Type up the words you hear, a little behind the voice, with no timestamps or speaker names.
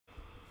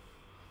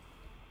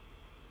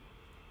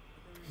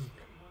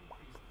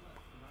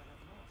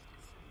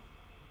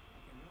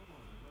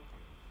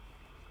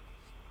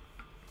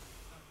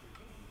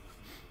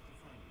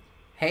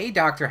Hey,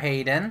 Dr.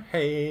 Hayden.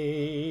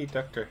 Hey,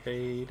 Dr.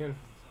 Hayden.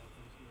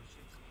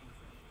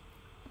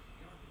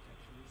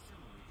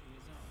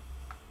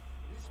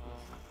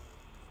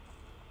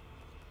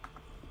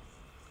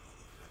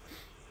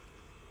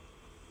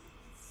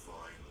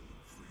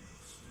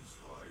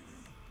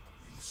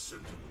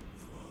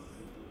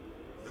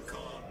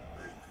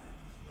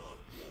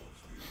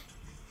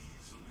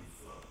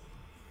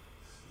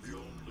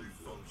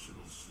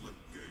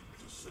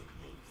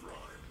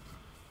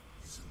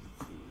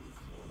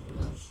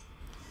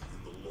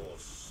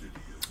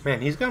 Man,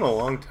 he's gone a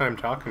long time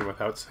talking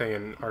without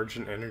saying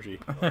Argent Energy.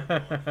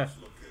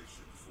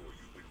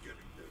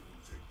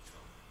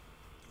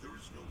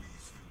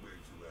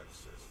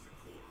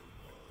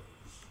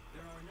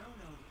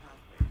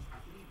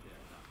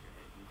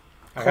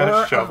 I got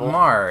Core a shovel. of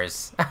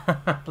Mars.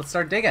 Let's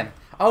start digging.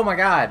 Oh my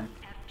god.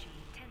 FG-10,000,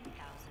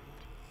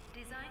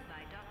 designed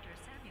by Dr.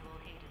 Samuel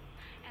Hayden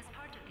as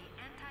part of the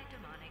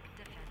anti-demonic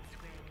defense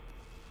grid.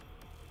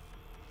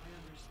 I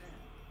understand.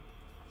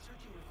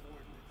 Searching the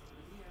coordinates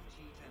for the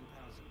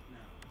FG-10,000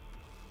 now.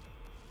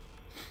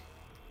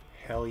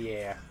 Hell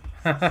yeah.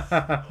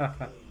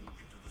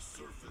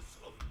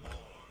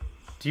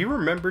 Do you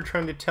remember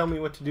trying to tell me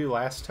what to do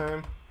last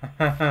time?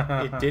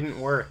 It didn't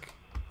work.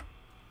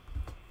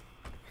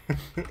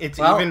 It's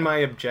Well, even my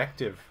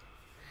objective.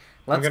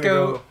 Let's gonna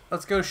go.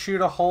 Let's go shoot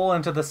a hole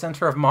into the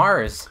center of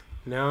Mars.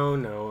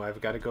 No,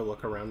 I've got to go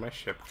look around my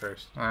ship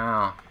first.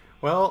 Wow.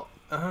 Well,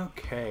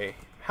 okay.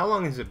 How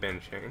long has it been,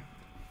 Shane?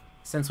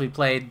 Since we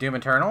played Doom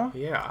Eternal?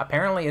 Yeah.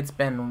 Apparently it's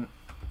been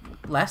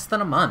less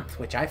than a month,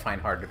 which I find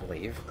hard to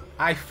believe.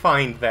 I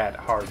find that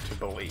hard to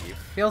believe.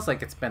 Feels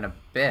like it's been a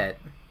bit.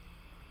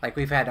 Like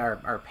we've had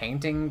our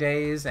painting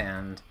days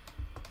and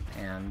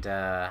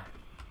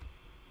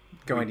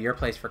going to your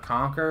place for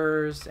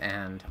Conkers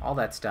and all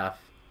that stuff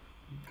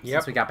Yep.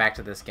 since we got back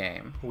to this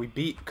game. We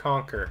beat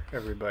Conquer,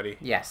 everybody.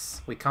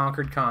 Yes, we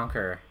conquered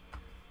Conquer.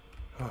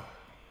 You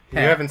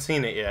haven't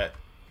seen it yet,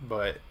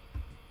 but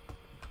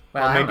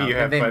Well, or I don't maybe know. you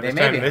have by the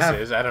time this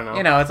is. I don't know.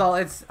 You know, it's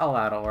all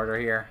out of order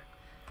here.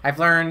 I've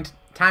learned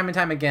time and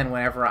time again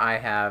whenever I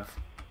have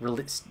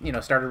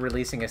started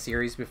releasing a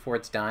series before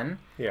it's done,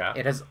 Yeah.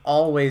 it has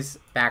always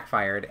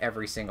backfired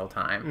every single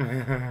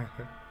time.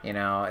 You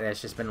know,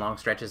 there's just been long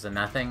stretches of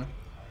nothing.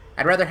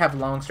 I'd rather have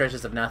long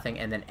stretches of nothing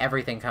and then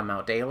everything come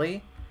out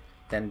daily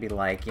than be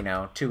like,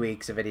 2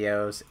 weeks of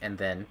videos and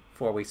then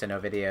 4 weeks of no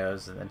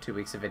videos and then 2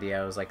 weeks of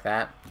videos like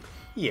that.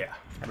 Yeah.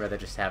 I'd rather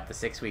just have the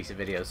 6 weeks of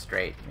videos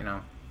straight,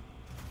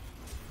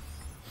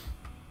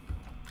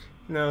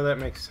 No, that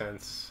makes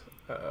sense.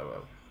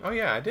 Oh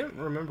yeah, I didn't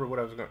remember what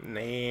I was going.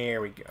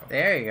 There we go.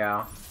 There you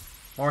go.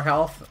 More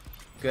health.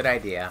 Good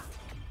idea.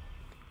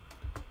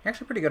 You're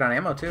actually pretty good on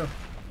ammo, too.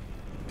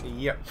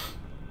 Yep.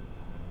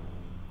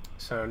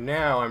 So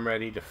now I'm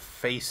ready to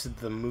face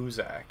the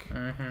Muzak.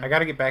 I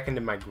gotta get back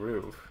into my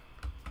groove.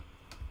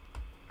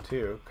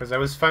 Too. Because I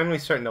was finally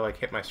starting to,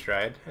 hit my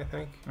stride, I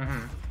think.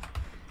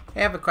 I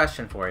have a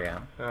question for you.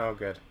 Oh,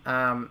 good.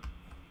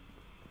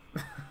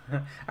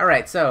 All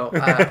right, so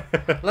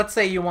let's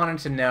say you wanted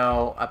to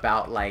know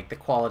about the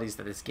qualities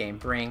that this game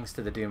brings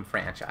to the Doom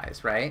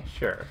franchise, right?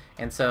 Sure.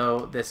 And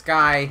so this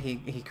guy,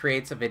 he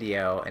creates a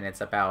video, and it's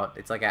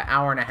like an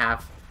hour and a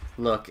half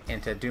look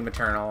into Doom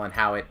Eternal and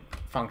how it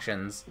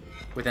functions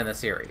within the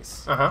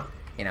series. Uh-huh.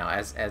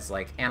 As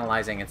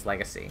analyzing its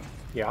legacy.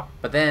 Yeah.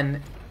 But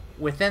then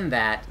within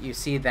that, you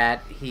see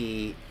that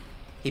he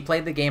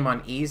played the game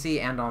on easy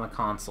and on the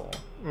console.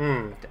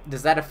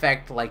 Does that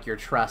affect your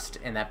trust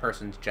in that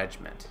person's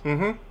judgment?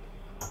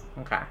 Mm-hmm.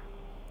 Okay.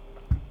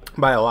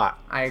 By a lot.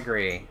 I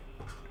agree.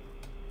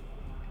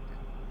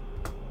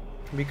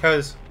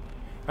 Because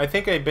I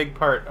think a big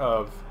part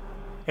of...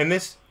 And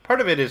this...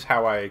 Part of it is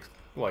how I,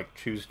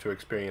 choose to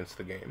experience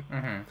the game.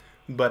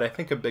 But I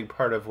think a big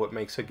part of what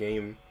makes a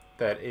game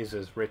that is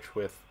as rich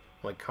with,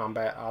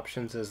 combat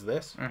options as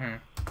this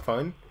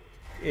fun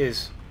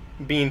is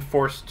being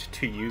forced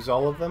to use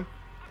all of them.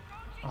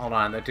 Hold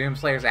on, the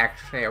Doomslayer's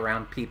actually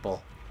around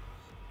people.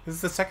 This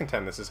is the second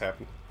time this has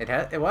happened.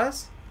 It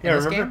was? In Yeah,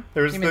 this remember? game?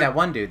 There was You mean the- that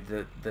one dude,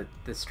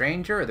 the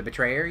stranger or the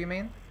betrayer, you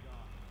mean?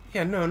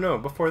 Yeah, no.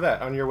 Before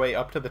that, on your way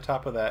up to the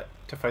top of that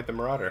to fight the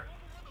Marauder.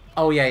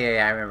 Oh, yeah,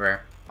 I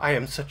remember. I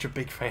am such a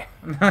big fan.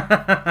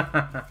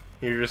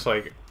 You're just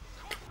like...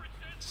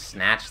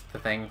 Snatch the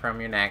thing from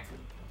your neck.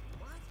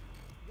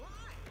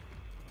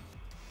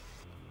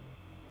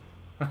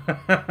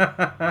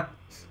 I'll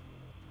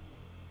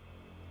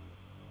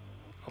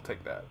take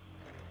that.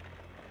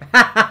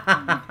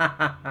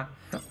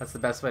 That's the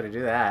best way to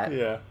do that.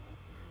 Yeah.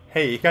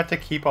 Hey, you got to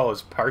keep all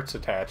his parts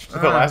attached. The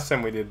last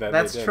time we did that,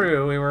 That's they didn't.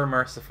 true. We were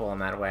merciful in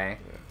that way.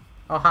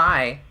 Oh,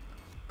 hi.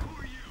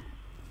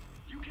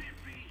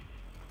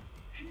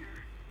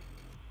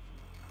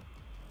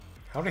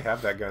 I already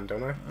have that gun,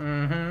 don't I?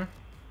 Mm-hmm.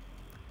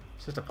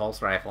 It's just a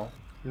pulse rifle.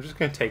 I'm just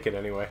gonna take it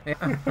anyway.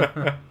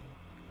 Yeah.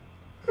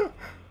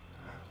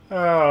 Oh,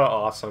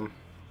 awesome.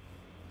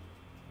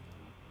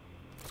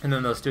 And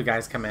then those two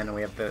guys come in and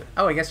we have the...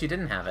 Oh, I guess you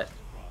didn't have it.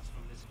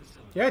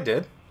 Yeah, I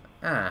did.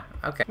 Ah,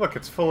 okay. Look,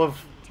 it's full of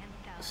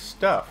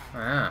stuff.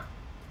 Ah.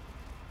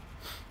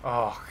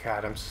 Oh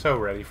god, I'm so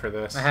ready for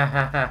this.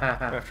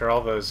 After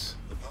all those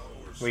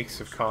weeks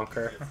of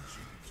Conquer.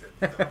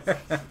 Remember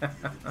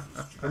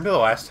the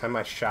last time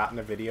I shot in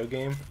a video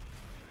game?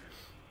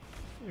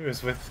 It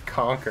was with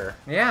Conquer.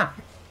 Yeah.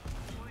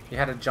 You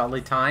had a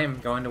jolly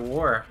time going to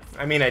war.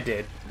 I mean, I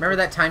did. Remember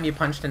that time you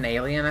punched an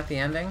alien at the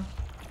ending?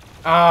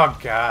 Oh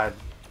god.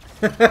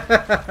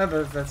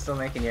 That's still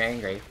making you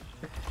angry.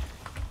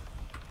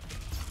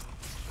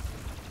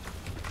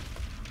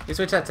 We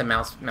switched that to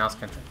mouse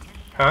control.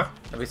 Huh?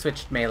 We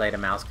switched melee to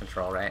mouse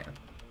control, right?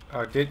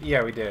 Oh,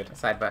 yeah, we did.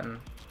 Side button.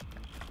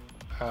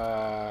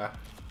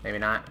 Maybe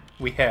not.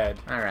 We had.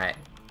 Alright.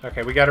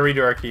 Okay, we gotta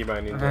redo our key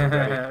bindings,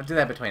 everybody. Do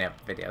that between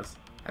videos.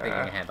 I think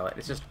I can handle it.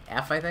 It's just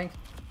F, I think?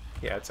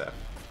 Yeah, it's F.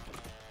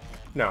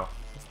 No,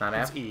 It's not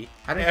F? it's E.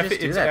 How did F, you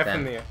just do it's that F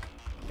then?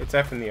 It's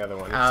F in the other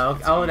one. It's, Oh,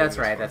 it's oh, E that's in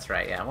this right, one. that's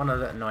right, yeah. One of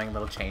the annoying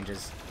little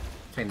changes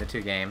between the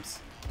two games.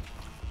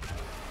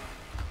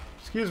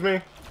 Excuse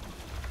me.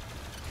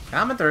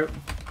 Coming through.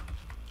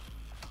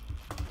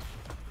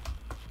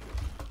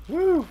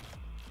 Woo!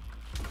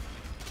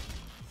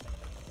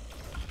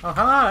 Oh,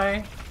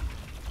 hi!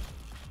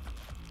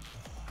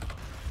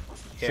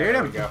 Yeah, Shoot there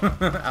him! we go.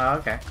 Oh,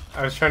 okay.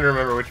 I was trying to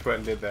remember which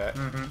button did that.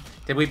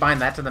 Did we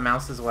bind that to the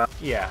mouse as well?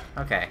 Yeah.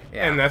 Okay,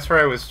 yeah. And that's where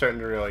I was starting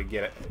to really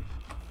get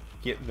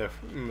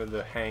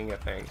the hang of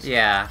things.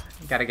 Yeah,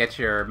 gotta get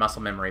your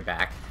muscle memory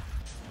back.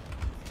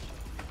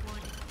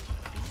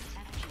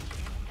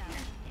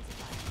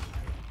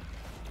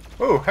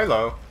 Oh,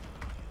 hello.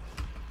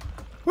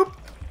 Whoop.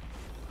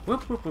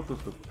 Whoop, whoop, whoop,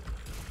 whoop,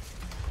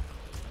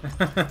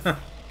 whoop.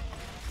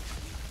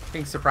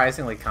 Being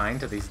surprisingly kind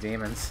to these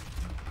demons.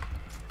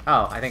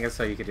 Oh, I think it's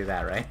so you could do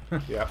that, right?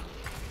 Yep.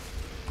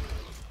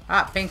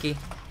 Ah, Pinky.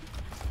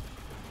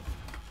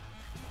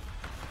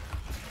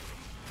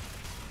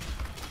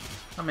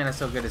 Oh man, it's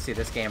so good to see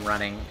this game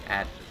running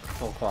at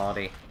full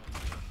quality.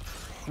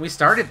 When we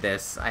started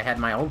this, I had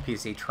my old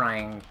PC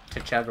trying to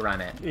chug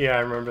run it. Yeah, I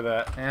remember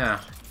that. Yeah.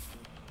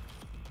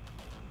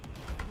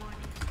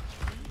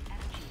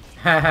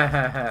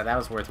 That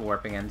was worth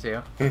warping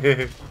into.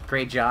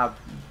 Great job,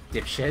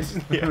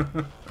 dipshit. Yeah.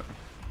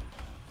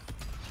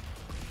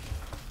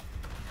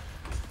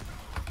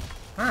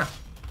 Huh.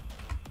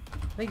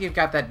 I think you've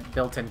got that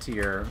built into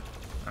your,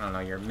 I don't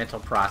know, your mental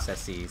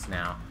processes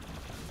now.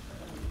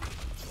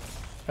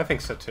 I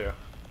think so too.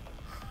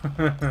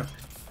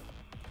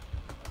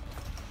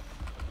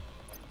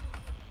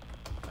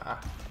 Ah.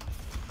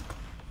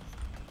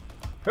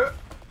 Huh.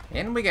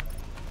 In we go.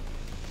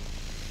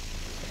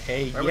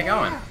 Hey, Where are we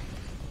going?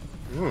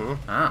 Mm.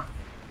 Ah.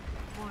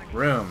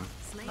 Room.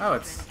 Oh,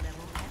 it's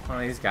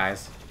one of these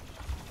guys.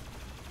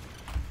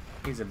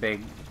 He's a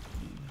big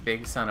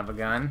son of a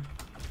gun.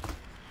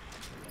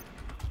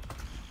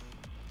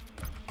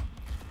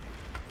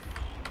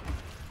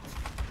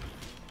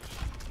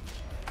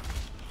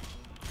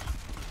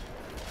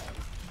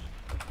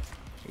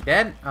 He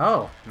dead?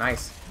 Oh,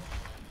 nice.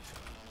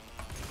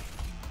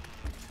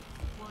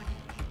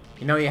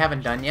 You know what you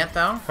haven't done yet,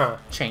 though? Huh.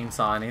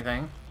 Chainsaw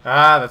anything.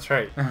 Ah, that's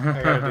right.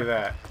 I gotta do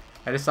that.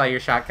 I just saw your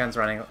shotguns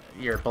running,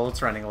 your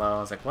bullets running low. I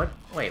was like, what?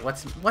 Wait,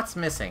 what's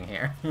missing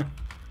here?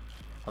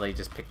 Although you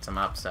just picked some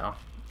up, so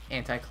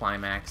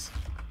anticlimax.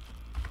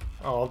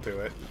 Oh, I'll do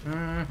it.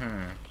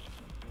 Mm-hmm.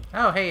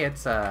 Oh, hey,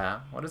 it's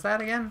what is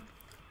that again?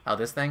 Oh,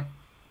 this thing.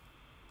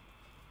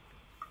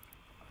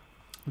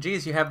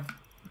 Geez, you have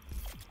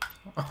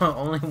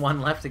only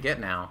one left to get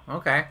now.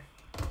 Okay.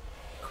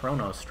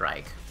 Chrono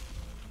Strike.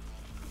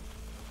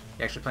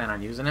 You actually plan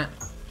on using it?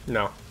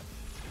 No.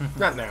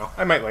 Not now.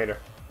 I might later.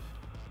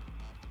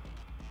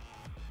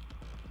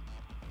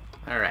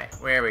 Alright,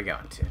 where are we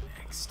going to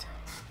next?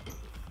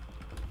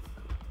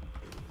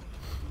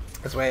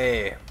 This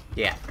way.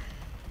 Yeah.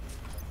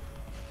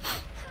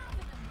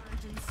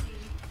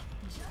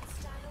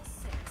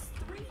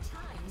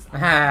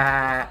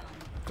 I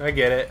I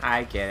get it.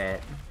 get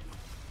it.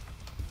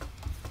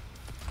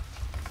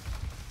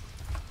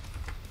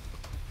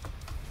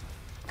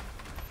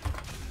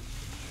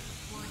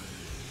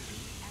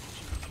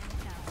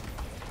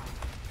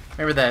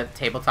 Remember the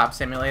tabletop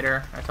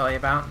simulator I told you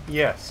about?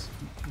 Yes.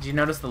 Did you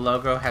notice the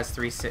logo has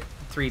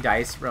three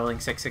dice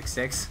rolling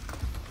 666?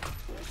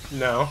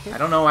 No. I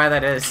don't know why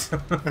that is.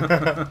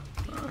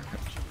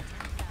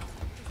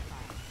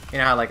 You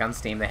know how like on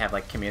Steam they have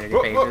like community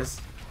Whoa, whoa. pages?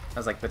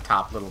 That's like the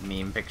top little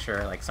meme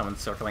picture, like someone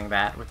circling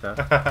that with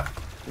a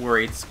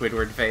worried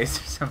Squidward face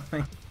or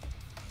something.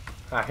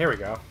 Ah, here we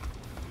go.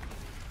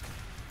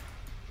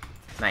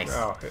 Nice.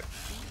 Oh,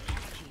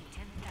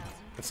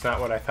 it's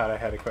not what I thought I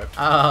had equipped.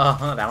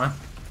 Oh, that one?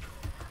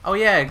 Oh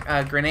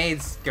yeah,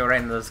 grenades go right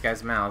into those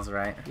guys' mouths,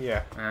 right?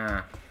 Yeah.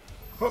 Ah.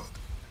 Whoop.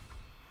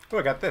 Oh,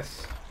 I got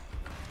this.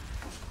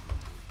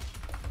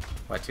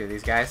 What, two of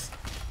these guys?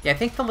 Yeah, I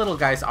think the little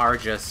guys are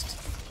just,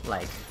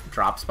 like,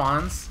 drop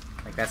spawns.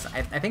 Like, that's...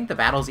 I think the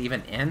battles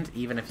even end,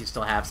 even if you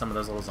still have some of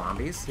those little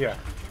zombies. Yeah.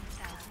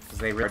 Because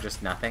they are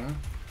just nothing.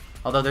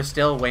 Although they're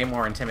still way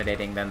more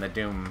intimidating than the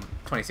Doom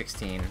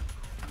 2016,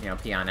 you know,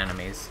 Peon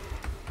enemies.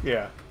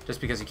 Yeah. Just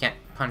because you can't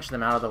punch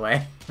them out of the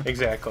way.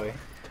 Exactly.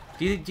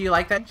 Do you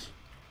like that?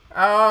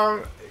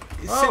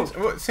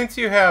 Since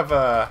you have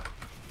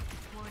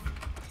Warning.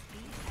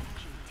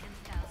 BFG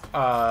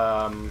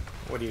 10,000.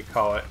 what do you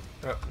call it?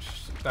 Oh,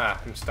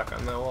 I'm stuck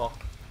on the wall.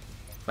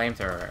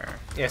 Flamethrower.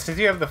 Yeah, since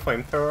you have the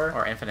flamethrower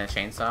Or infinite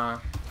chainsaw.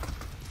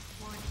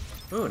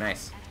 Warning. Ooh,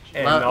 nice.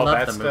 and Love all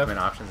that the stuff, movement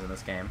options in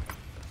this game.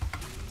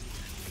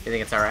 You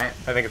think it's alright?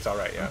 I think it's all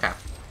right. Yeah. Okay.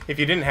 If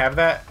you didn't have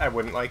that, I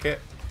wouldn't like it.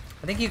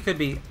 I think you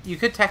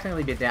could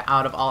technically be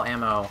out of all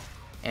ammo,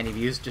 and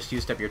you've just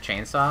used up your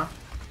chainsaw.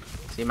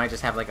 So you might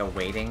just have like a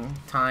waiting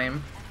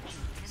time,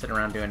 sitting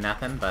around doing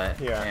nothing. But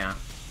Yeah. yeah.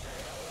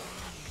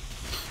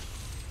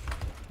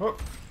 Oh,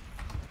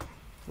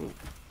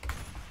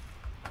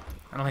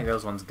 I don't think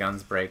those ones'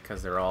 guns break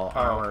because they're all Oh.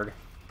 armored.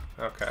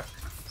 okay.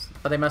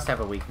 But they must have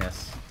a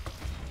weakness.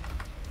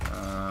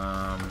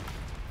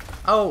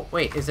 Oh,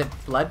 wait, is it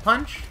Blood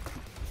Punch?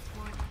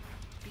 Warning.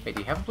 Wait,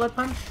 do you have a Blood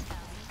Punch?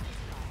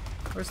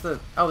 Where's the...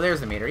 Oh, there's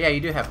the meter. Yeah, you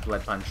do have a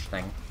Blood Punch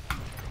thing.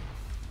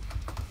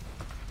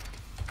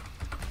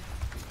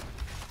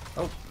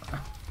 Oh.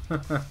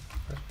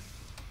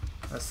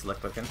 That's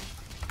slick looking.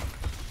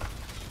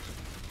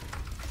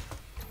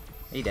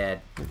 He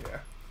dead. Yeah.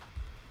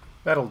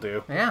 That'll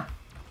do. Yeah.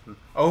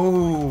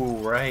 Oh,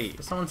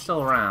 right. Someone's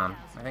still around.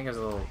 I think there's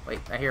a little... Wait,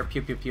 I hear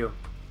pew pew pew.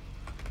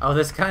 Oh,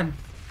 this gun.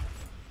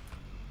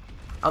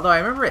 Although I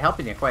remember it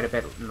helping you quite a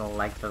bit in the,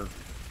 like, the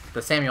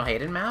Samuel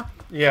Hayden map.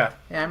 Yeah.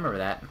 Yeah, I remember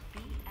that.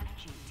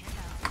 BFG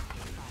 10,000.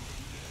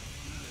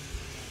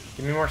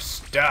 Give me more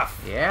stuff.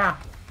 Yeah.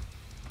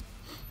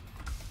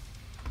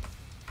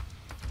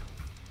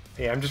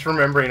 Yeah, I'm just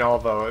remembering all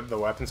the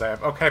weapons I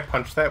have. Oh, can I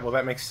punch that? Will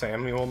that make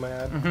Samuel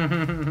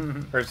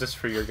mad? Or is this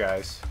for your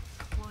guys?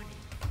 Warning.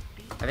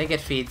 I think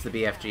it feeds the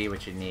BFG,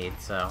 which you need,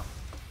 so...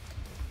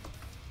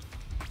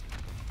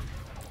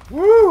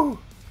 Woo!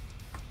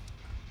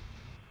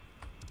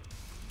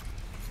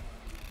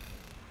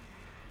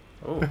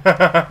 Ooh.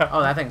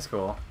 Oh, that thing's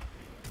cool.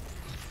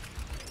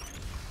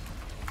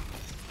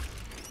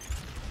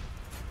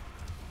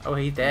 Oh,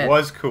 he dead.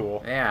 Was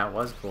cool. Yeah, it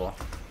was cool.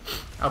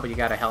 Oh, but you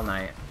got a Hell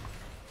Knight.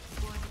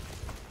 Warning.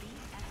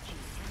 BFG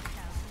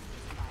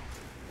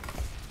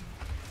 10,000.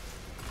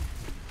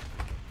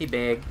 He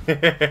big.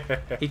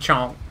 He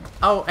chonk.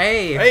 Oh,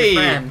 hey, it's Hey.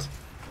 your friend.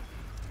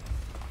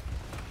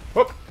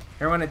 Whoop.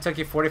 Remember when it took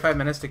you 45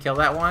 minutes to kill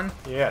that one?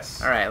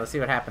 Yes. Alright, let's see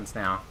what happens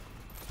now.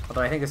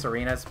 Although I think this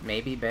arena's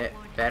maybe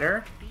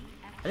better.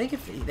 I think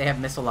if they have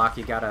missile lock,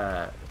 you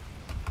gotta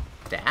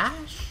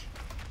dash.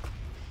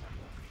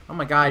 Oh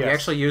my god, you Yes.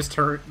 actually used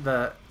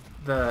the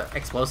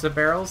explosive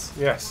barrels.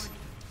 Yes.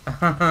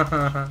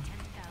 I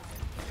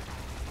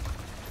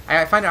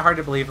find it hard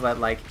to believe that,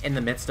 like, in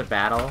the midst of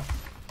battle,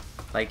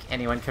 like,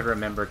 anyone could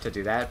remember to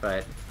do that,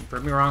 but you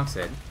prove me wrong,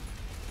 Sid.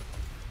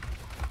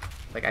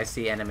 Like, I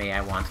see enemy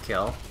I want to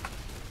kill.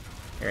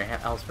 Your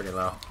health's pretty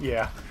low.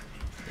 Yeah.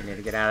 You need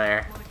to get out of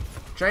there.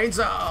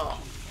 Chainsaw!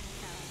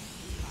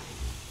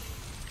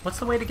 What's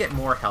the way to get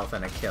more health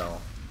in a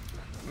kill?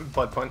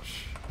 Blood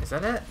punch. Is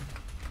that it?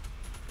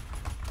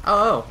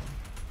 Oh,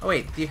 oh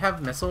wait, do you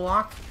have missile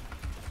lock?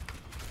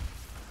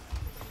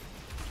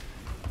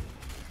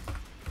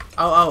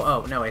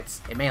 Oh, no,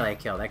 it's a melee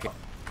kill. That could...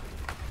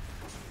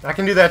 I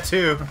can do that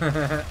too.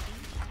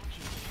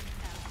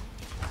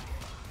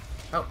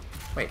 Oh,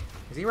 wait,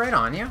 is he right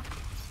on you?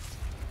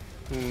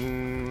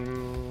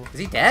 Mm, Is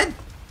he dead?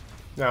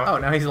 no. Oh,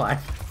 no, he's alive.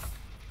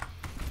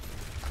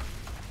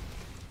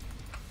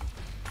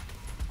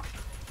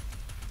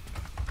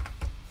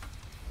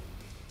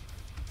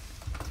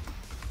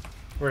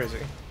 Where is he?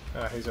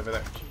 He's over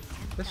there.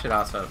 This should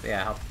also,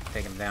 yeah, help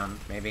take him down,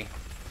 maybe.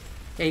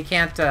 Yeah, you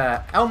can't,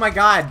 oh my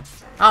god!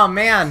 Oh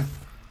man!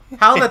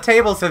 How the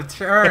tables have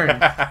turned!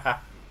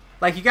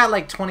 Like, you got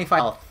like 25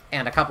 health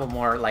and a couple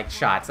more, like,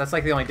 shots. That's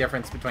like the only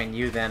difference between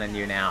you then and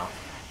you now.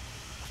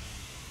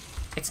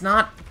 It's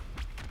not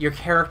your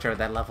character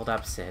that leveled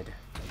up, Sid.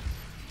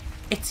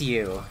 It's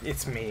you.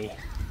 It's me.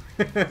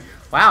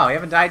 Wow, you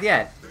haven't died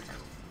yet.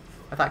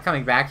 I thought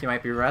coming back you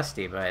might be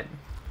rusty, but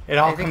It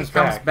all I think comes it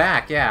comes back.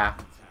 back, yeah.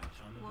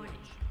 Warning.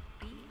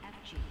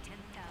 BFG 10,000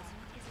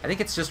 is I think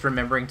it's just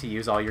remembering to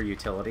use all your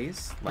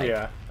utilities, like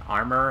Yeah.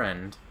 armor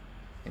and,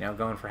 you know,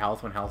 going for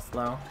health when health's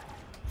low.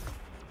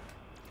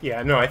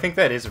 Yeah, no, I think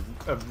that is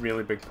a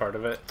really big part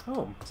of it.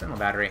 Oh, signal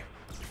battery.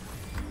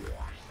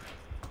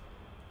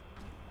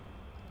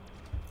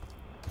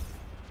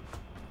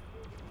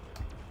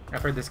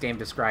 I've heard this game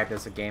described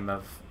as a game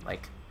of,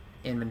 like,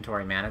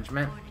 inventory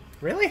management.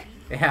 Really?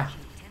 Yeah. 10,000.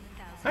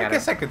 I Gotta-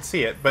 guess I could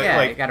see it, but Yeah,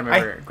 like, you gotta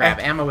remember, I- grab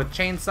ammo with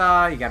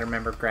chainsaw, you gotta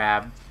remember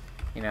grab,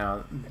 you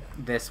know,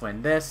 this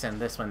one this, and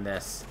this one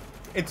this.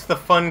 it's the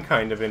fun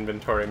kind of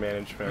inventory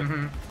management.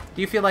 Hmm.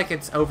 Do you feel like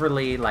it's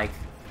overly, like,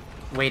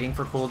 waiting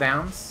for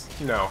cooldowns?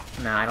 No.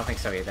 No, I don't think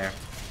so either.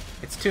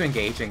 It's too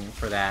engaging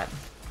for that.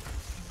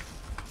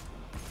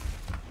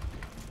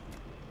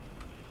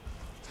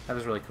 That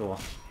was really cool.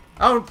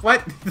 Oh,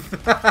 what?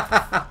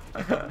 I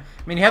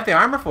mean, you have the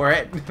armor for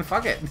it.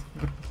 Fuck it.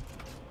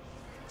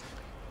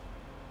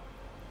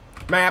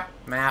 Map.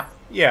 Map.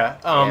 Yeah,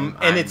 and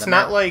I'm it's the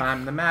not map, like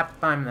I'm the map,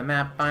 I'm the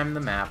map, I'm the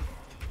map.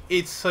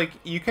 it's like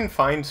you can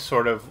find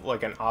sort of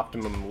like an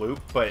optimum loop,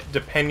 but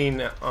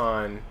depending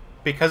on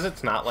because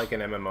it's not like an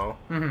MMO,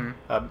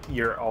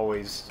 you're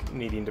always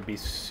needing to be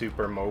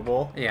super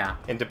mobile. Yeah.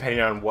 And depending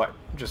on what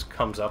just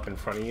comes up in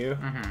front of you,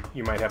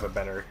 you might have a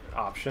better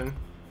option.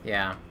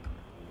 Yeah.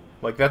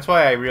 Like that's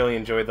why I really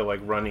enjoy the like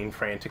running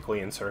frantically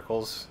in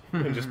circles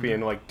and just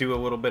being like, do a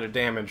little bit of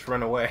damage,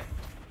 run away,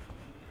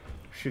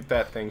 shoot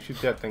that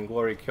thing,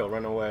 glory kill,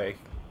 run away.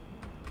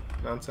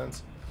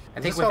 Nonsense. I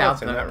Is think this all without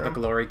that's in that the room?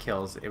 glory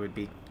kills, it would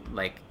be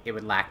like it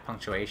would lack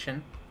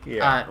punctuation.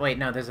 Yeah. Wait,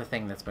 no, there's a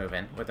thing that's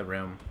moving with a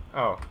room.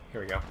 Oh,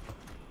 here we go.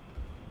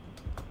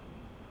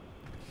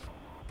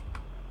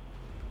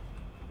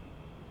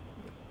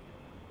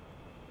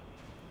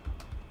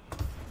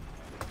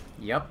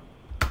 Yep.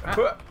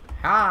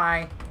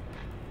 Hi.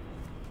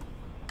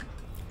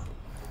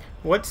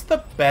 What's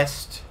the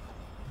best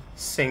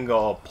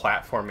single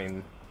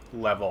platforming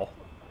level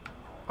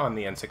on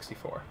the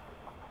N64?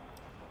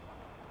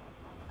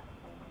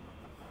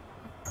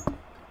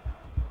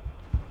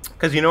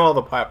 Because you know all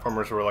the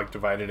platformers were like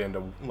divided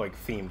into like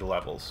themed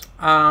levels.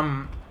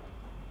 I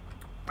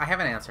have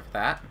an answer for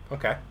that.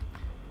 Okay,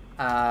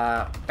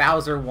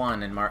 Bowser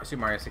 1 in Super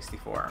Mario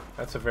 64.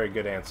 that's a very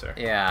good answer.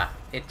 Yeah,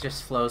 it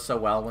just flows so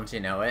well once you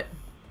know it.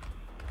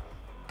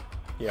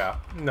 Yeah,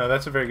 no,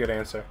 that's a very good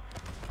answer.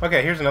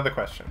 Okay, here's another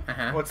question.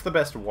 Uh-huh. What's the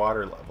best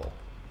water level?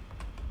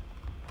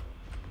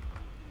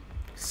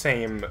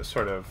 Same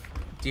sort of.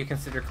 Do you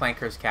consider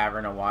Clanker's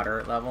Cavern a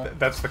water level?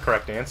 That's the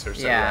correct answer.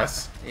 So Yeah,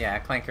 yes. yeah,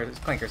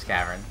 Clanker's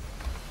Cavern.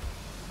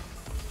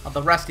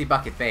 Although Rusty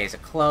Bucket Bay is a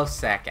close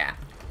second.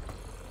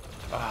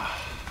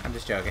 I'm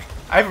just joking.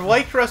 I've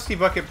liked Rusty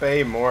Bucket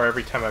Bay more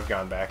every time I've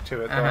gone back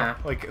to it, though. Uh-huh.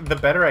 Like, the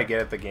better I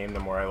get at the game, the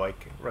more I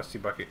like Rusty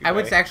Bucket Bay. I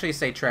would actually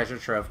say Treasure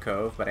Trove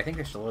Cove, but I think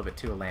there's a little bit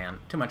too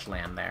much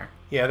land there.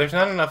 Yeah, there's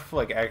not enough,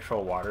 like,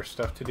 actual water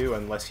stuff to do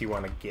unless you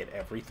want to get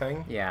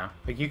everything. Yeah,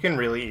 Like, you can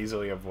really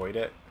easily avoid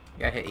it.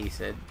 you gotta hit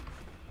Esid.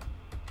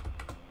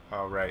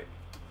 Oh, right.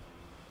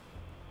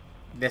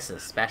 This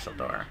is special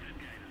door.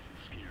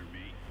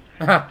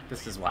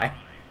 This is why.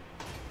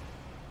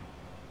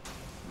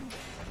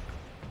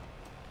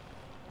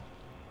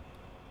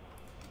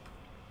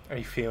 Are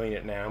you feeling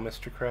it now,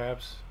 Mr.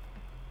 Krabs?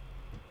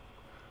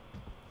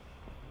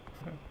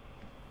 That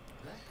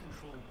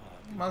control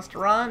pod Must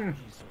run.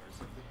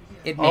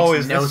 It makes Oh,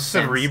 is no this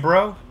sense.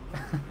 Cerebro?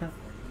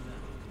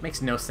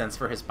 Makes no sense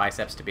for his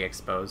biceps to be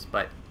exposed,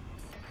 but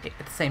at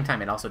the same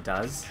time, it also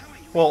does.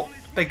 Well,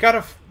 they've got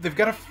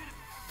to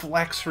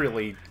flex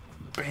really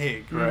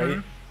big, right?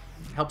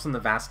 Helps in the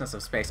vastness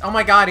of space. Oh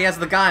my god, he has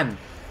the gun!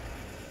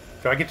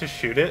 Do I get to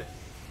shoot it?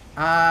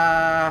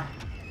 Uh...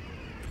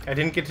 I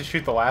didn't get to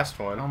shoot the last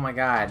one. Oh my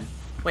god.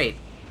 Wait,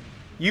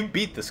 You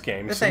beat this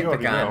game, this so ain't you the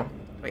already gun. know.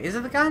 Wait, is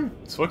it the gun?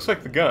 This looks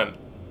like the gun.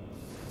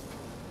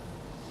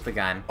 The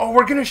gun. Oh,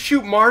 we're gonna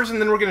shoot Mars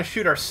and then we're gonna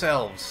shoot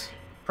ourselves.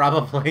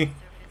 Probably.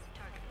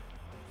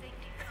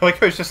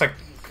 Like, I was just like,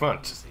 come on.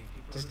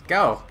 Just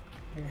go.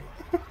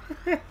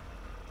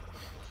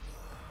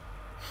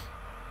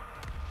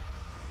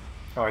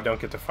 Oh, I don't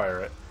get to fire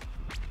it.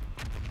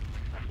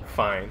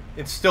 Fine.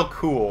 It's still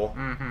cool.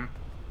 Mm-hmm.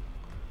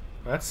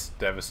 That's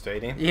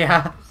devastating.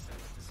 Yeah. to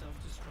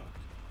self-destruct.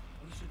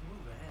 We should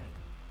move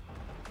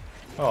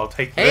ahead. Oh, I'll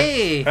take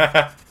Hey! this.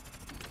 Danger.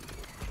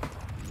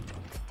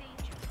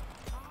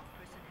 All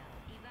personnel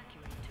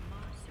evacuate to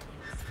Mars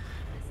surface.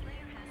 The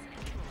Slayer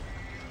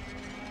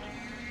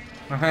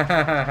has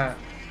control.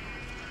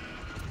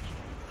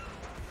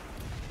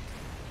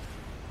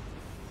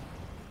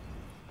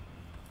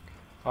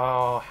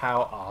 Oh,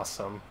 how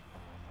awesome.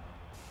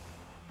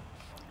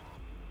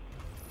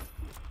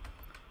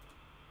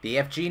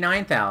 BFG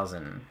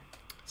 9000.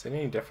 Is it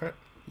any different?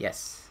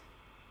 Yes.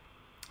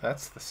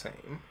 That's the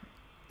same.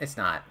 It's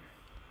not.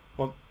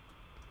 Well,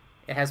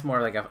 It has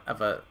more like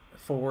of a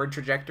forward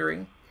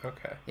trajectory.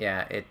 okay.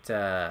 Yeah,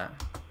 the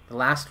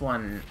last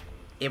one,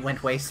 it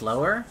went way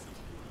slower.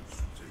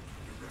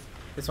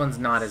 This one's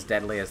not as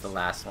deadly as the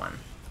last one.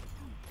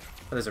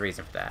 But there's a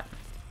reason for that.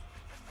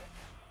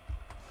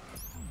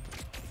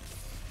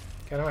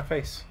 Get out of my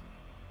face.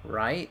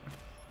 Right?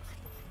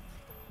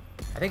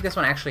 I think this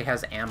one actually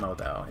has ammo,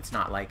 though. It's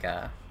not like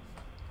a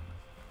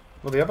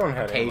Well, the other one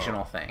had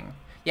occasional thing.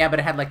 Yeah, but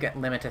it had like a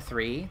limit to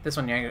 3. This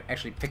one, you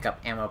actually pick up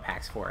ammo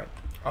packs for it.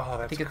 ammo. Oh, I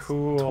that's think it's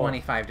cool.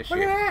 25 to shoot.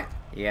 Look at that.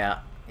 Yeah,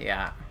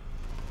 yeah.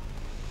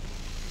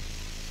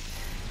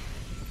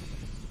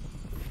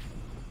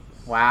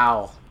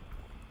 Wow.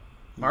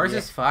 Mars Yeah.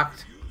 is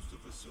fucked.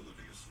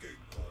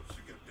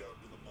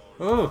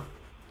 Ooh.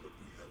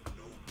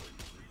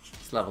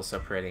 This level's so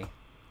pretty.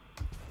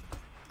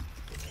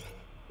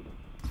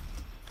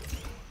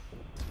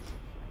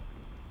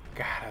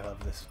 God, I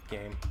love this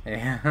game.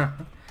 Yeah.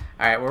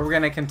 Alright, well, we're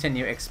gonna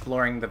continue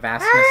exploring the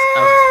vastness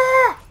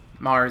of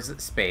Mars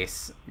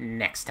space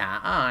next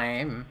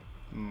time.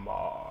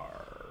 Mars.